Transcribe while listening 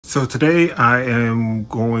So today I am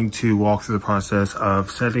going to walk through the process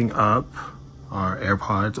of setting up our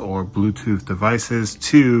AirPods or Bluetooth devices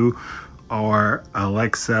to our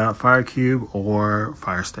Alexa Fire Cube or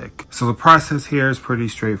Fire Stick. So the process here is pretty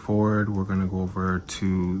straightforward. We're gonna go over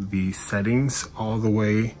to the settings all the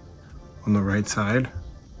way on the right side,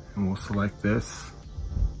 and we'll select this.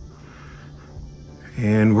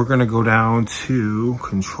 And we're gonna go down to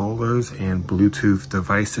controllers and Bluetooth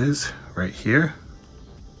devices right here.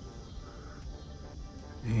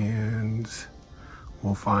 And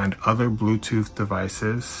we'll find other Bluetooth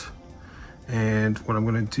devices. And what I'm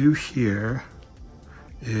gonna do here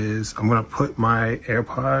is I'm gonna put my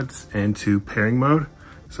AirPods into pairing mode.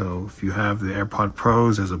 So if you have the AirPod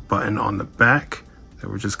Pros, there's a button on the back that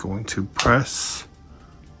we're just going to press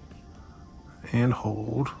and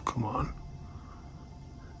hold. Come on.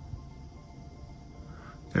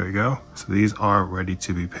 There we go. So these are ready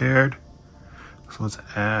to be paired. So let's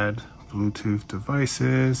add Bluetooth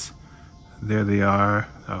devices. There they are.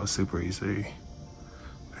 That was super easy.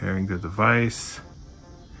 Pairing the device.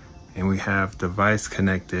 And we have device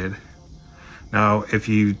connected. Now, if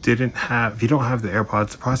you don't have the AirPods,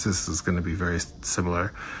 the process is going to be very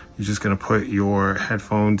similar. You're just going to put your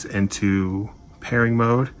headphones into pairing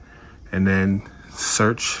mode and then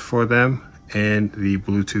search for them in the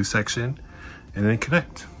Bluetooth section and then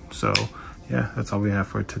connect. So yeah, that's all we have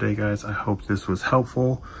for today, guys. I hope this was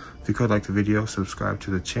helpful. If you could like the video, subscribe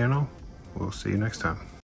to the channel. We'll see you next time.